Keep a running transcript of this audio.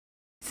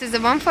This is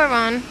a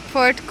 141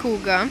 Ford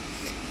Kuga,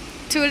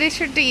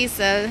 2-litre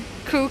diesel,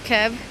 crew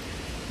cab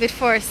with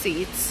 4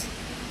 seats.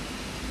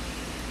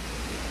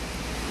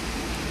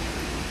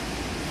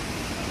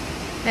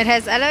 It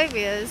has alloy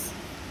wheels,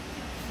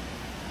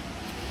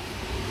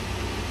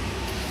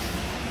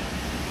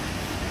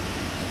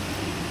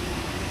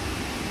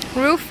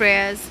 roof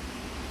rails,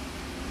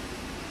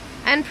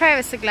 and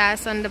privacy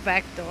glass on the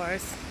back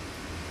doors.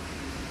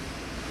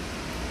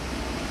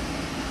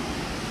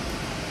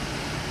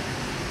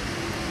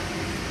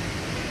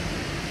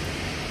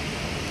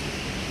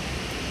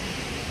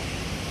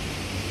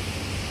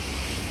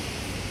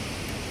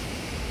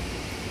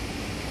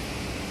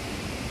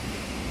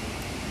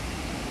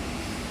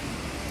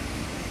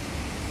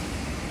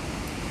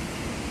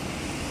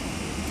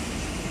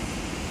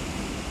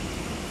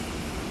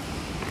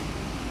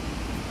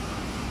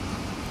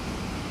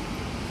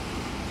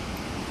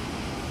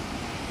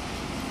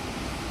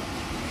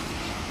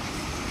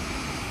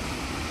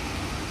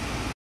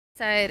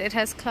 It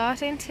has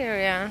cloth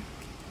interior,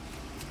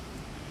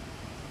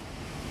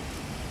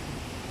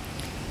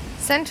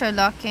 central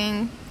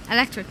locking,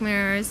 electric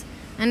mirrors,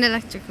 and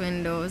electric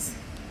windows.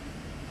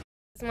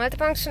 It's a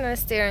multifunctional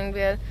steering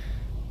wheel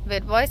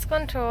with voice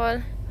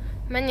control,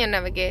 menu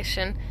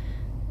navigation,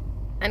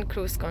 and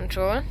cruise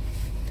control.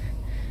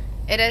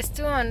 It has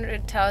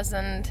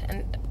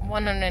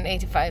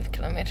 200,185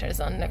 kilometers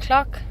on the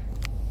clock.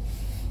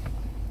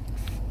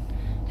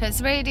 It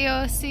has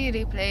radio,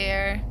 CD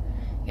player.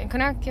 You can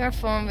connect your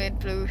phone with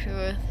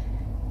Bluetooth.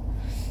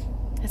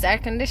 It has air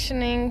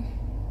conditioning,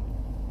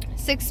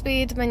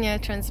 6-speed manual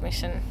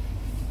transmission.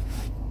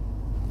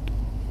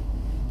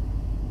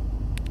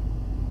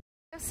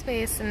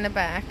 Space in the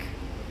back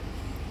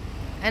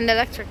and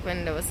electric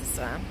windows as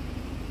well.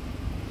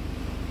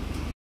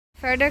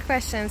 Further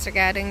questions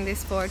regarding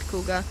this Ford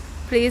Kuga,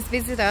 please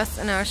visit us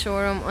in our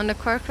showroom on the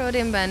Cork Road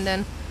in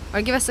Bandon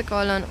or give us a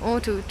call on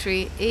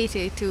 023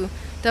 882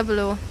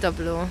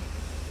 0000.